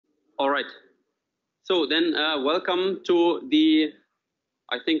All right. So then welcome to the,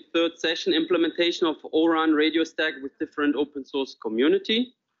 I think, third session, implementation of ORAN radio stack with different open source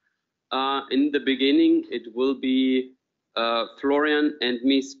community. In the beginning, it will be Florian and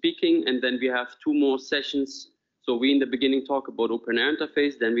me speaking, and then we have two more sessions. So we in the beginning talk about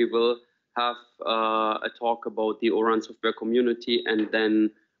OpenAirInterface, then we will have a talk about the ORAN software community, and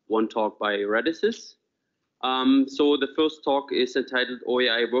then one talk by Redis. So the first talk is entitled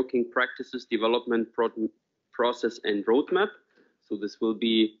OAI Working Practices, Development Process and Roadmap. So this will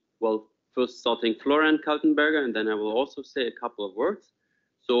be, well, first starting Florian Kaltenberger, and then I will also say a couple of words.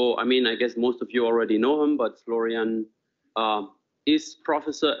 So, I mean, I guess most of you already know him, but Florian is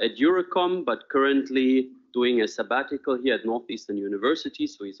professor at EURECOM, but currently doing a sabbatical here at Northeastern University.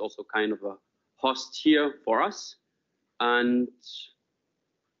 So he's also kind of a host here for us. And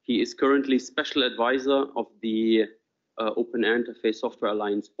he is currently special advisor of the OpenAirInterface Software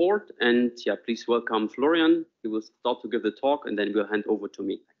Alliance board. And yeah, please welcome Florian. He will start to give the talk, and then we'll hand over to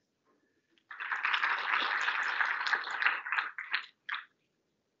me.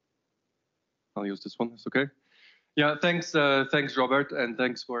 I'll use this one. It's okay. Yeah, thanks, thanks, Robert, and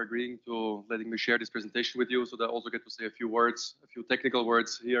thanks for agreeing to letting me share this presentation with you, so that I also get to say a few words, a few technical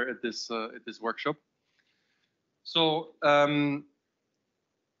words here at this workshop. So,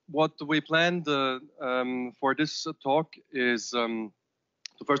 what we planned for this talk is to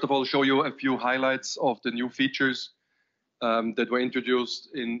first of all show you a few highlights of the new features that were introduced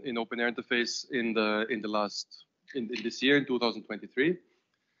in OpenAirInterface in this year in 2023.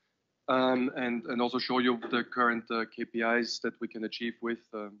 And also show you the current KPIs that we can achieve with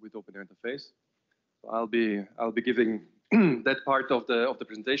OpenAirInterface. So I'll be giving that part of the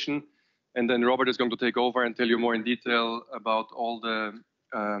presentation, and then Robert is going to take over and tell you more in detail about all the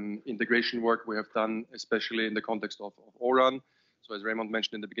integration work we have done, especially in the context of ORAN. So as Raymond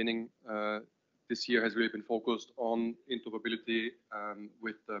mentioned in the beginning, this year has really been focused on interoperability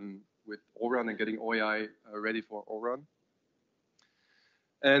with ORAN and getting OAI ready for ORAN.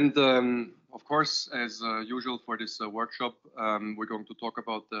 And of course, as usual for this workshop, we're going to talk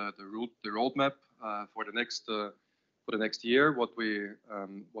about the roadmap for the next year, what we're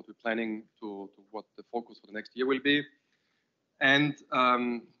planning what the focus for the next year will be, and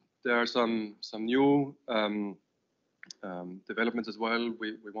there are some new developments as well.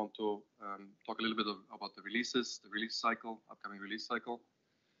 We want to talk a little bit about the releases, the release cycle, upcoming release cycle,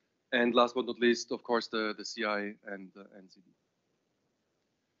 and last but not least, of course, the CI and CD.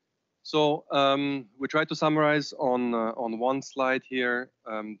 So we try to summarize on one slide here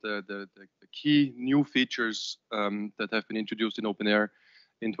the key new features that have been introduced in OpenAir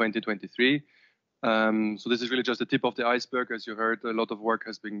in 2023. So this is really just the tip of the iceberg. As you heard, a lot of work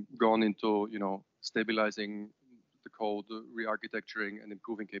has been gone into stabilizing the code, re-architecturing, and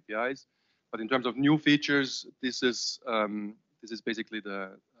improving KPIs. But in terms of new features, this is basically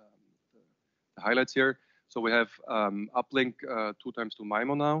the highlights here. So we have uplink 2x2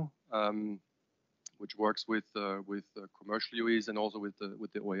 MIMO now, which works with commercial UEs and also with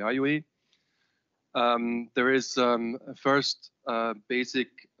the OAI UE. There is first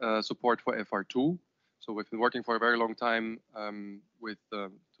basic support for FR2. So we've been working for a very long time we've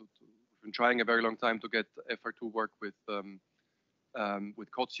been trying a very long time to get FR2 work with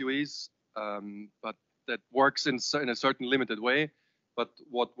COTS UEs, but that works in a certain limited way. But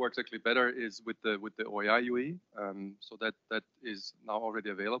what works actually better is with the OAI UE, so that is now already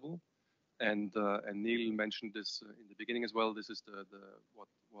available. And Neil mentioned this in the beginning as well. This is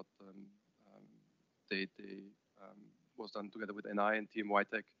what they was done together with NI and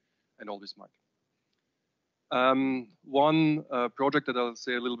TMYTech and all this Mike. One project that I'll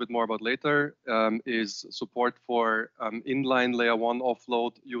say a little bit more about later is support for inline layer 1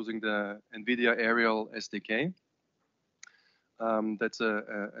 offload using the NVIDIA Aerial SDK. That's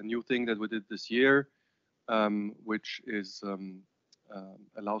a new thing that we did this year, which is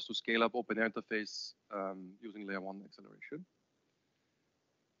allows to scale up OpenAirInterface using layer 1 acceleration.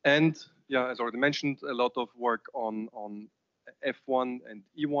 And yeah, as already mentioned, a lot of work on F1 and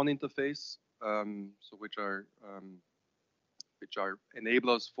E1 interface, so which are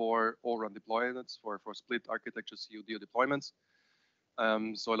enablers for ORAN deployments, for split architecture CUDO deployments.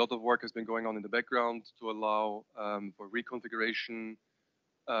 So a lot of work has been going on in the background to allow for reconfiguration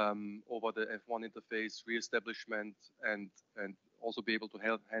over the F1 interface, reestablishment, and also be able to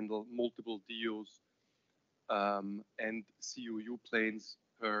handle multiple DUs and CUU planes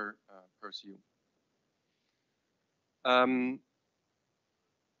per CU.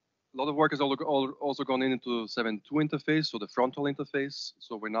 A lot of work has also gone into 7.2 interface, so the frontal interface.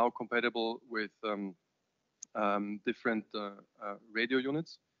 So we're now compatible with different radio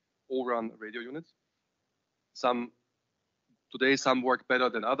units, O-RAN radio units. Today some work better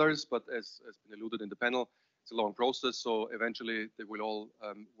than others, but as been alluded in the panel, it's a long process, so eventually they will all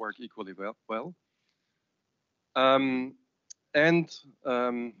work equally well.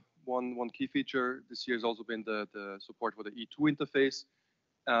 One key feature this year has also been the support for the E2 interface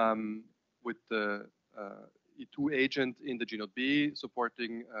with the E2 agent in the G0B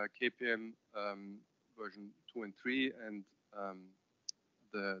supporting KPM version 2 and 3 and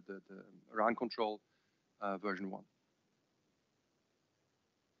the RAN control version 1.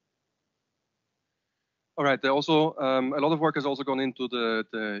 All right, there also a lot of work has also gone into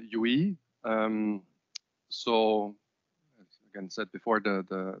the UE. So, as again said before,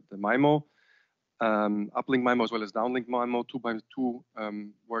 the MIMO, uplink MIMO as well as downlink MIMO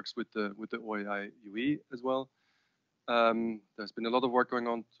 2x2 works with the OAI UE as well. There's been a lot of work going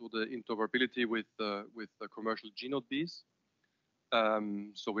on to the interoperability with the commercial G-Node Bs.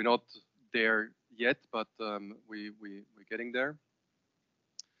 So we're not there yet, but we're getting there.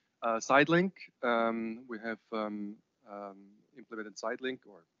 Sidelink, we have implemented Sidelink,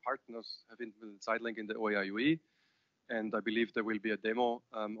 or partners have implemented Sidelink in the OAI UE, and I believe there will be a demo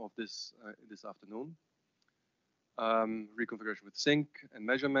of this this afternoon. Reconfiguration with sync and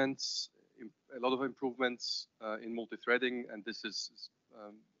measurements, a lot of improvements in multi-threading, and this is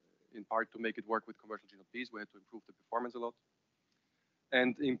in part to make it work with commercial G-Node Bs. We had to improve the performance a lot.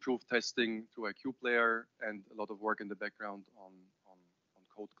 And improve testing through a Q player, and a lot of work in the background on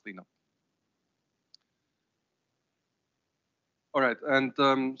code cleanup. All right, and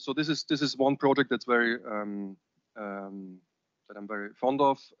so this is one project that's very that I'm very fond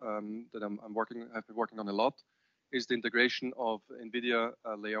of, that I've been working on a lot, is the integration of NVIDIA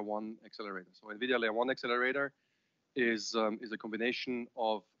Layer 1 accelerator. So NVIDIA Layer 1 accelerator is a combination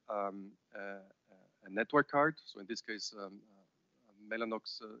of a network card. So in this case,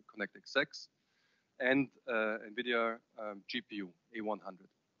 Mellanox Connect XX and NVIDIA GPU A100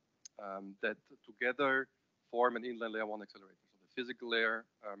 that together form an inline Layer 1 accelerator. So the physical layer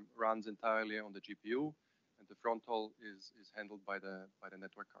runs entirely on the GPU, and the frontal is handled by the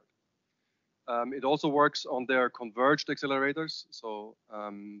network card. It also works on their converged accelerators, so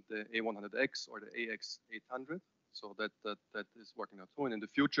the A100X or the AX800. So that is working out too. And in the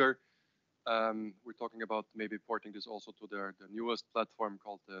future, we're talking about maybe porting this also to their newest platform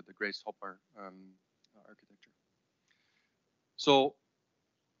called the Grace Hopper architecture. So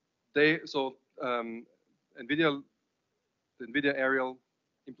NVIDIA Aerial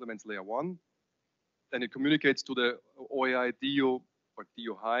implements Layer 1, then it communicates to the OAI DU or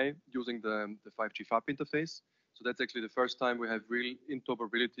DU high using the 5G FAP interface. So that's actually the first time we have real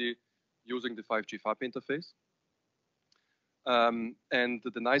interoperability using the 5G FAP interface. And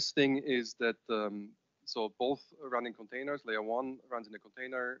the nice thing is that so both running containers, Layer 1 runs in a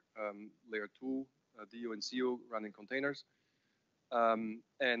container, Layer 2, DU and CU run in containers. And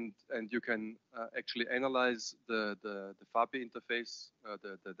you can actually analyze the FAPI interface,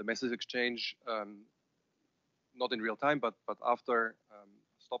 the message exchange, not in real time, but after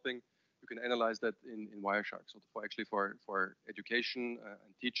stopping, you can analyze that in Wireshark. So for education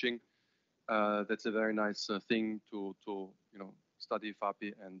and teaching, that's a very nice thing to study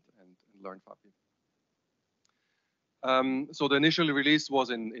FAPI and learn FAPI. So the initial release was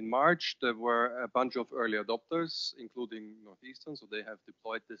in March. There were a bunch of early adopters, including Northeastern. So they have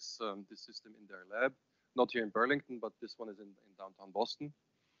deployed this system in their lab, not here in Burlington, but this one is in downtown Boston.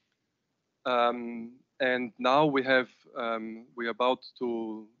 And now we're about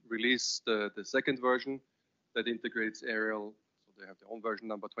to release the second version that integrates Aerial. So they have their own version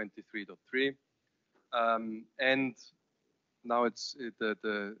number 23.3. And now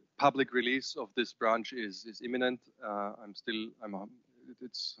the public release of this branch is imminent.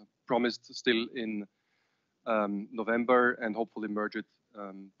 It's promised still in November, and hopefully merge it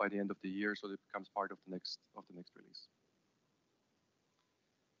by the end of the year, so that it becomes part of the next release.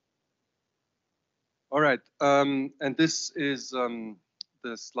 All right, and this is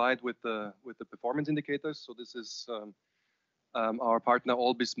the slide with the performance indicators. So this is our partner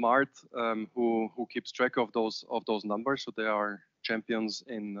Albismart, who keeps track of those numbers. So they are champions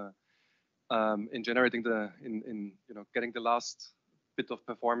in generating getting the last bit of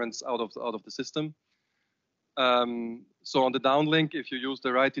performance out of the system. So on the downlink, if you use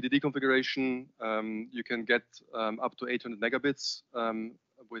the right TDD configuration, you can get up to 800 megabits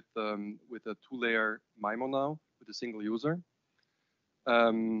with a 2-layer MIMO now with a single user.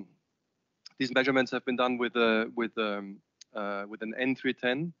 These measurements have been done with an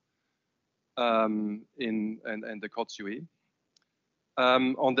N310 and the COTS UE.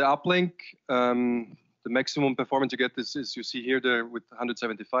 On the uplink, maximum performance you get is you see here there with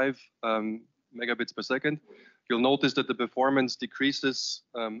 175 megabits per second. You'll notice that the performance decreases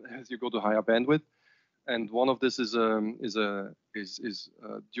as you go to higher bandwidth, and one of this is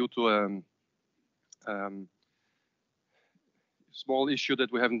due to a small issue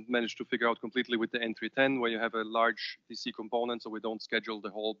that we haven't managed to figure out completely with the N310, where you have a large DC component, so we don't schedule the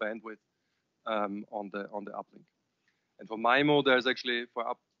whole bandwidth on the uplink. And for MIMO, there's actually for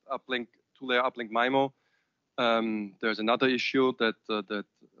uplink, two-layer uplink MIMO, there's another issue that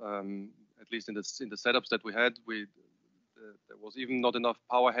at least in the setups that we had, there was even not enough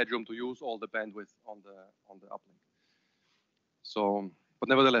power headroom to use all the bandwidth on the uplink. So, but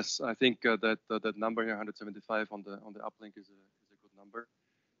nevertheless, I think that number here, 175 on the uplink, is a good number,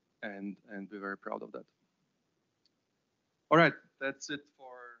 and we're very proud of that. All right, that's it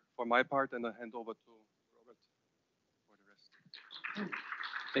for my part, and I hand over to Robert for the rest.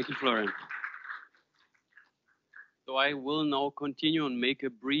 Thank you, Florian. So I will now continue and make a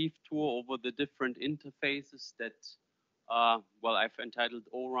brief tour over the different interfaces that, well, I've entitled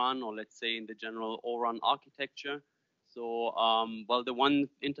ORAN, or let's say in the general ORAN architecture. So, well, the one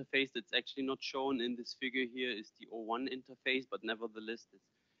interface that's actually not shown in this figure here is the O1 interface, but nevertheless it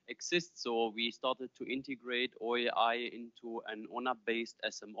exists. So we started to integrate OAI into an ONAP-based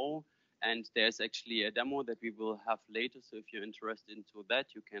SMO, and there's actually a demo that we will have later. So if you're interested into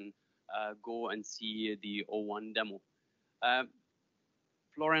that, you can go and see the O1 demo.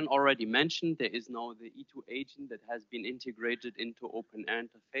 Florian already mentioned there is now the E2 agent that has been integrated into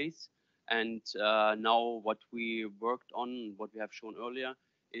OpenAirInterface. And now what we worked on, what we have shown earlier,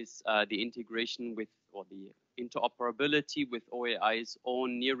 is the integration with, or the interoperability with OAI's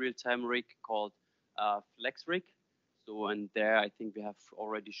own near real-time rig called FlexRig. So, and there I think we have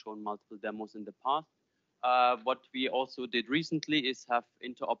already shown multiple demos in the past. What we also did recently is have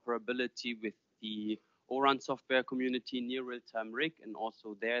interoperability with the ORAN software community near real-time rig, and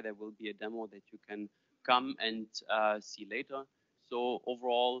also there will be a demo that you can come and see later. So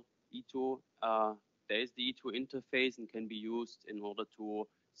overall, E2, there is the E2 interface and can be used in order to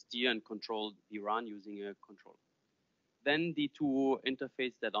steer and control the RAN using a controller. Then the two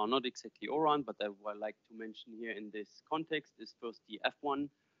interfaces that are not exactly ORAN, but I would like to mention here in this context is first the F1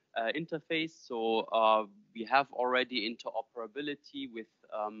 interface. So we have already interoperability with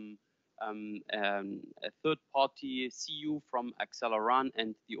a third-party CU from Acceleran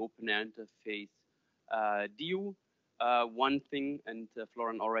and the OpenAirInterface DU. One thing, and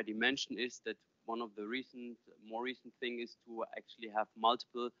Florian already mentioned, is that one of the more recent thing is to actually have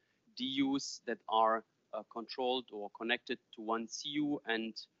multiple DUs that are controlled or connected to one CU.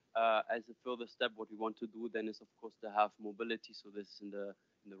 And as a further step, what we want to do then is, of course, to have mobility. So this is in the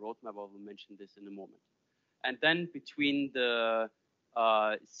roadmap. I will mention this in a moment. And then between the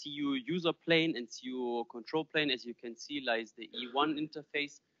CU user plane and CU control plane, as you can see, lies the E1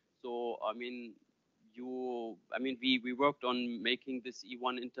 interface. So I mean, we worked on making this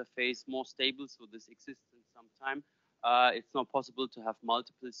E1 interface more stable, so this exists in some time. It's not possible to have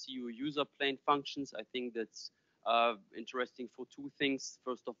multiple CU user plane functions. I think that's interesting for two things.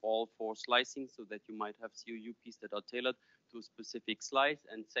 First of all, for slicing, so that you might have CU UPs that are tailored to a specific slice.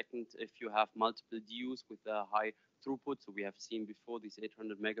 And second, if you have multiple DUs with a high throughput, so we have seen before these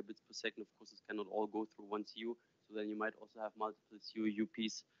 800 megabits per second, of course, it cannot all go through one CU. So then you might also have multiple CU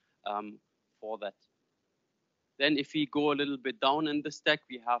UPs for that. Then if we go a little bit down in the stack,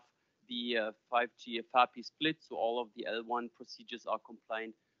 we have the 5G FAPI split. So all of the L1 procedures are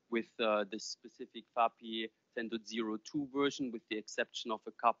compliant with this specific FAPI 10.02 version, with the exception of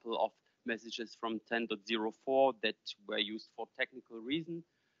a couple of messages from 10.04 that were used for technical reasons.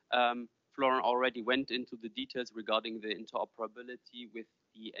 Florian already went into the details regarding the interoperability with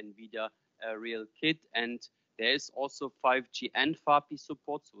the NVIDIA Real Kit, and there is also 5G and FAPI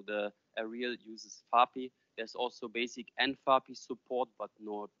support. So the Real uses FAPI. There's also basic and FAPI support, but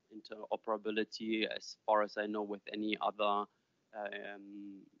no interoperability, as far as I know, with any other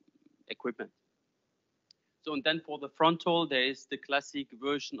equipment. So, and then for the frontal, there is the classic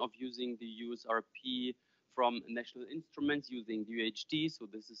version of using the USRP from National Instruments using UHD. So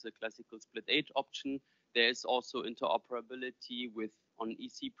this is a classical split 8 option. There is also interoperability with on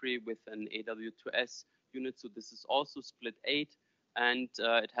eCPRI with an AW2S unit. So this is also split 8. And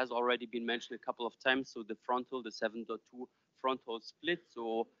it has already been mentioned a couple of times. So the frontal, the 7.2 frontal split.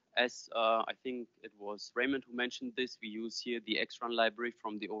 So as I think it was Raymond who mentioned this, we use here the XRAN library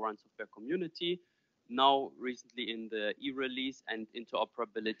from the ORAN software community. Now recently in the e-release and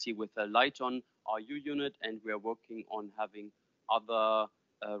interoperability with a Lighton RU unit, and we are working on having other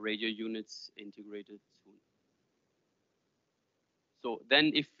radio units integrated soon. So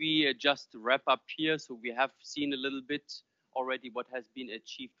then if we just wrap up here, so we have seen a little bit already what has been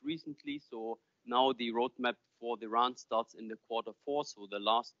achieved recently. So now the roadmap for the RAN starts in the Q4, so the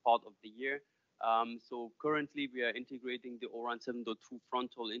last part of the year. So currently we are integrating the ORAN 7.2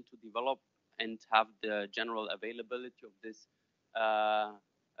 fronthaul into develop and have the general availability of this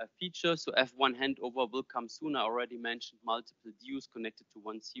feature. So F1 handover will come soon. I already mentioned multiple DUs connected to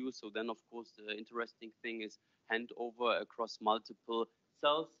one CU. So then, of course, the interesting thing is handover across multiple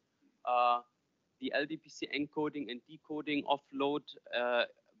cells. The LDPC encoding and decoding offload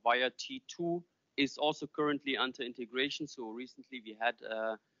via T2 is also currently under integration. So recently we had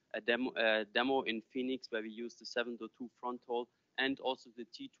a demo in Phoenix where we used the 7.2 fronthaul and also the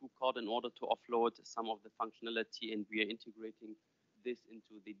T2 card in order to offload some of the functionality, and we are integrating this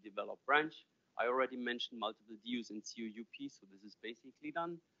into the develop branch. I already mentioned multiple DUs in CUUP, so this is basically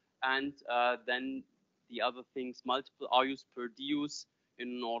done. And then the other things, multiple RUs per DUs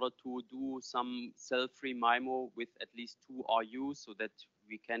in order to do some cell-free MIMO with at least 2 RUs so that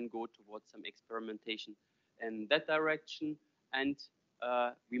we can go towards some experimentation in that direction. And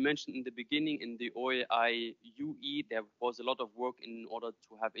we mentioned in the beginning in the OAI UE, there was a lot of work in order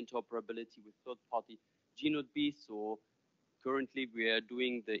to have interoperability with third-party GNode B. So currently we are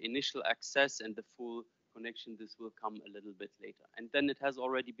doing the initial access and the full connection. This will come a little bit later. And then it has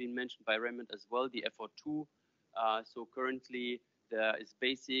already been mentioned by Raymond as well, the FO2. So currently there is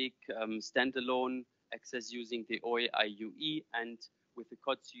basic standalone access using the OAI UE, and with the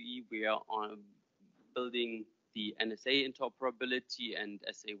COTS UE we are building the NSA interoperability, and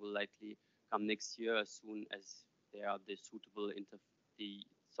SA will likely come next year as soon as there are the suitable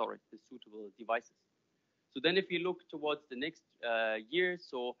suitable devices. So then if you look towards the next year,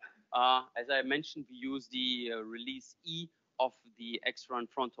 so as I mentioned, we use the release E of the XRAN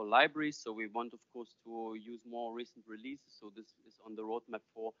fronthaul library. So we want, of course, to use more recent releases. So this is on the roadmap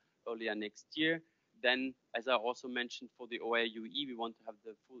for earlier next year. Then, as I also mentioned, for the OAI UE, we want to have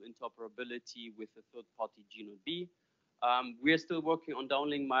the full interoperability with the third-party GNode B. We are still working on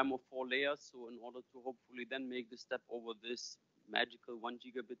downlink MIMO 4 layers. So in order to hopefully then make the step over this magical 1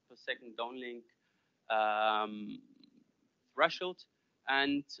 gigabit per second downlink threshold.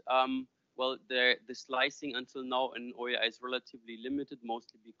 And well, the slicing until now in OAI is relatively limited,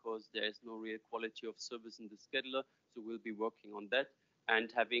 mostly because there is no real quality of service in the scheduler. So we'll be working on that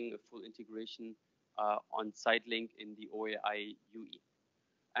and having a full integration on sidelink in the OAI UE.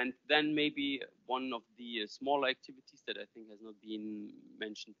 And then maybe one of the smaller activities that I think has not been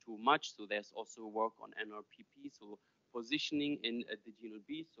mentioned too much. So there's also work on NRPP, so positioning in the GNode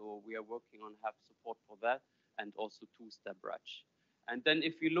B. So we are working on have support for that, and also two-step bridge. And then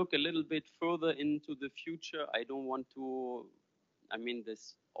if you look a little bit further into the future, I don't want to, I mean,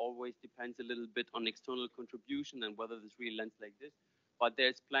 this always depends a little bit on external contribution and whether this really lands like this. But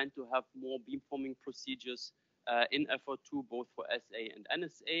there's planned to have more beamforming procedures in FO2, both for SA and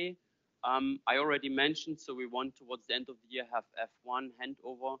NSA. I already mentioned, so we want towards the end of the year have F1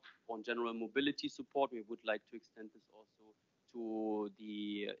 handover on general mobility support. We would like to extend this also to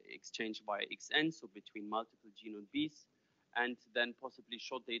the exchange via XN, so between multiple GNode Bs, and then possibly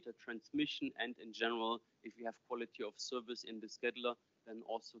short data transmission, and in general, if we have quality of service in the scheduler, then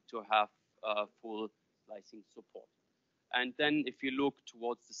also to have full slicing support. And then if you look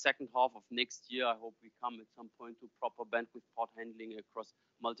towards the second half of next year, I hope we come at some point to proper bandwidth port handling across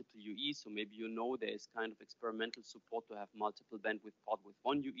multiple UEs. So maybe you know there is kind of experimental support to have multiple bandwidth port with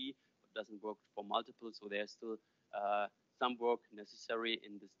one UE, but doesn't work for multiple. So there's still some work necessary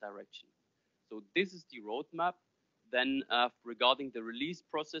in this direction. So this is the roadmap. Then regarding the release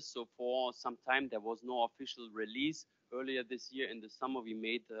process, so for some time there was no official release. Earlier this year in the summer, we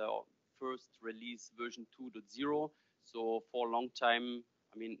made the first release version 2.0. So for a long time,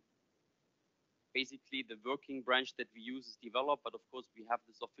 I mean, basically the working branch that we use is developed, but of course we have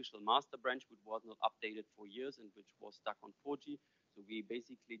this official master branch which was not updated for years and which was stuck on 4G. So we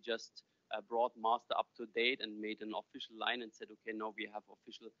basically just brought master up to date and made an official line and said, okay, now we have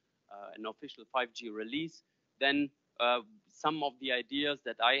an official 5G release. Then some of the ideas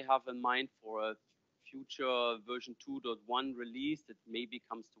that I have in mind for a future version 2.1 release that maybe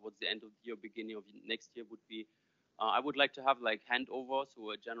comes towards the end of the year, beginning of next year would be, I would like to have like handover,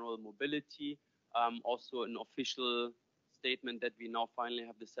 so a general mobility, also an official statement that we now finally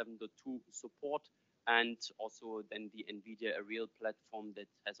have the 7.2 support, and also then the NVIDIA Aerial platform that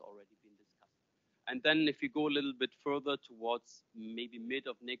has already been discussed. And then if we go a little bit further towards maybe mid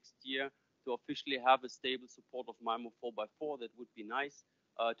of next year, to officially have a stable support of MIMO 4x4, that would be nice,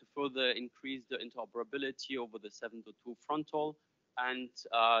 to further increase the interoperability over the 7.2 fronthaul, and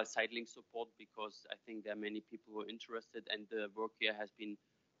side link support, because I think there are many people who are interested and the work here has been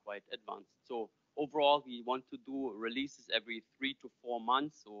quite advanced. So overall, we want to do releases every 3 to 4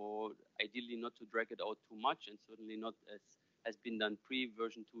 months, or ideally not to drag it out too much, and certainly not as has been done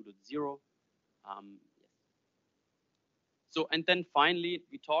pre-version 2.0. Yes. So, and then finally,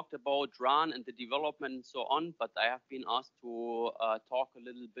 we talked about RAN and the development and so on, but I have been asked to talk a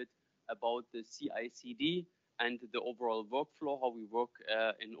little bit about the CI/CD and the overall workflow, how we work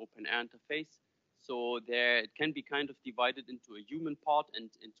in OpenAirInterface. So there, it can be kind of divided into a human part and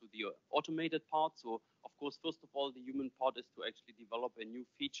into the automated part. So of course, first of all, the human part is to actually develop a new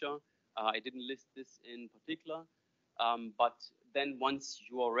feature. I didn't list this in particular, but then once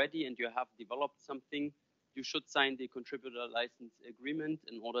you are ready and you have developed something, you should sign the contributor license agreement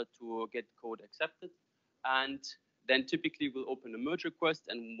in order to get code accepted. And then typically we'll open a merge request,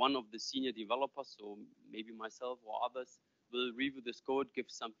 and one of the senior developers, so maybe myself or others, will review this code, give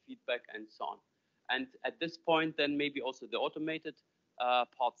some feedback and so on. And at this point, then maybe also the automated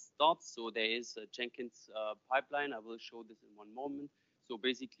part starts. So there is a Jenkins pipeline. I will show this in one moment. So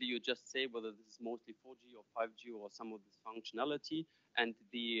basically you just say whether this is mostly 4G or 5G or some of this functionality, and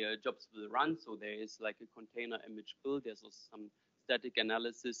the jobs will run. So there is like a container image build. There's also some static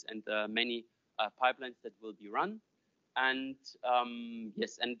analysis and many pipelines that will be run. And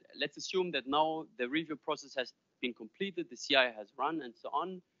yes, and let's assume that now the review process has been completed, the CI has run and so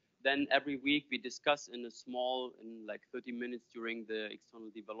on. Then every week we discuss in a small, in like 30 minutes during the external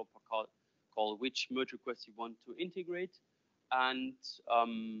developer call which merge requests you want to integrate. And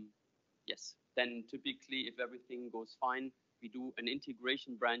yes, then typically if everything goes fine, we do an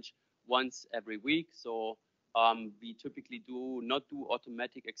integration branch once every week. So we typically do not do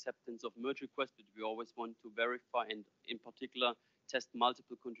automatic acceptance of merge requests, but we always want to verify and in particular test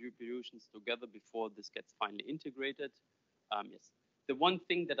multiple contributions together before this gets finally integrated. Yes. The one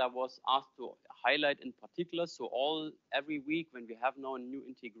thing that I was asked to highlight in particular, so every week when we have now a new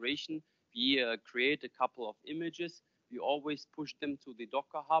integration, we create a couple of images. We always push them to the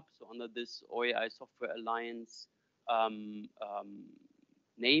Docker Hub, so under this OAI Software Alliance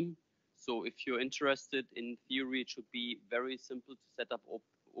name. So if you're interested, in theory, it should be very simple to set up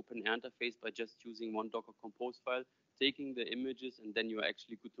OpenAirInterface by just using one Docker Compose file, taking the images, and then you're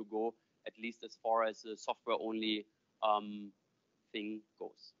actually good to go, at least as far as the software-only thing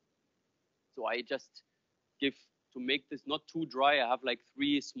goes. So I just give, to make this not too dry, I have like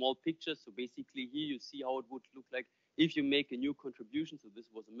 3 small pictures. So basically here you see how it would look like if you make a new contribution. So this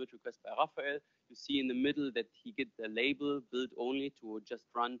was a merge request by Raphael. You see in the middle that he get the label build only to just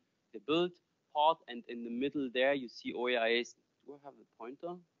run the build part. And in the middle there, you see OAI's, do I have the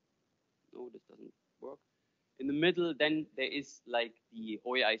pointer? No, this doesn't work. In the middle, then there is like the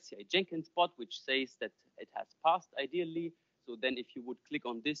OAI CI Jenkins bot, which says that it has passed ideally. So then if you would click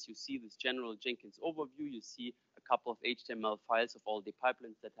on this, you see this general Jenkins overview. You see a couple of HTML files of all the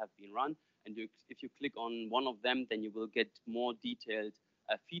pipelines that have been run. And if you click on one of them, then you will get more detailed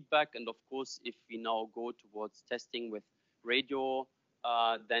feedback. And of course, if we now go towards testing with radio,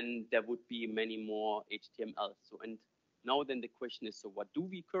 then there would be many more HTML. So, and now then the question is, so what do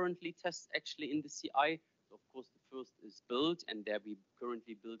we currently test actually in the CI? So of course, the first is build, and there we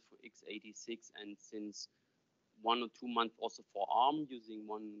currently build for x86, and since 1 or 2 months also for ARM, using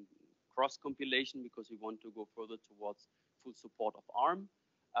one cross compilation because we want to go further towards full support of ARM.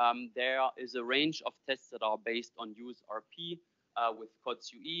 There is a range of tests that are based on USRP with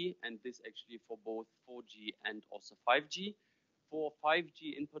COTS UE, and this actually for both 4G and also 5G. For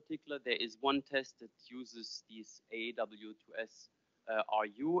 5G in particular, there is one test that uses these AW2S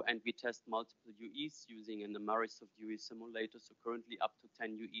RU, and we test multiple UEs using an Amarisoft UE simulator. So currently up to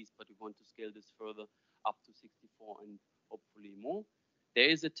 10 UEs, but we want to scale this further up to 64 and hopefully more. There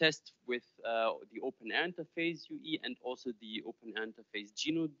is a test with the OpenAirInterface UE and also the OpenAirInterface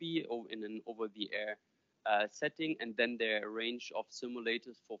GNodeB in an over-the-air setting, and then there are a range of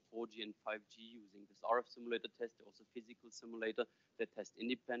simulators for 4G and 5G using this RF simulator test, also physical simulator that test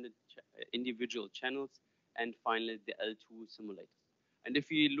individual channels, and finally the L2 simulators. And if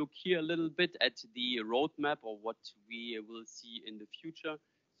we look here a little bit at the roadmap or what we will see in the future,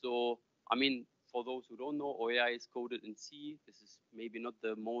 so I mean, for those who don't know, OAI is coded in C. This is maybe not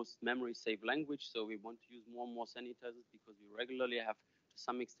the most memory-safe language, so we want to use more and more sanitizers because we regularly have, to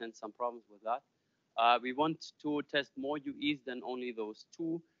some extent, some problems with that. We want to test more UEs than only those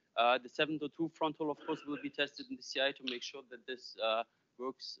 2. The 7.2 frontal, of course, will be tested in the CI to make sure that this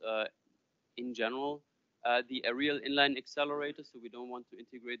works in general. The aerial inline accelerator, so we don't want to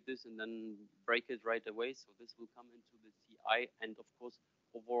integrate this and then break it right away. So this will come into the CI, and of course,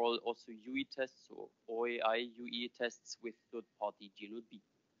 overall also UE tests, so OSC-OAI UE tests with third-party GNode B.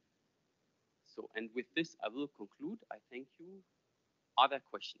 So, and with this, I will conclude. I thank you. Other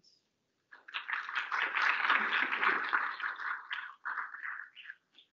questions?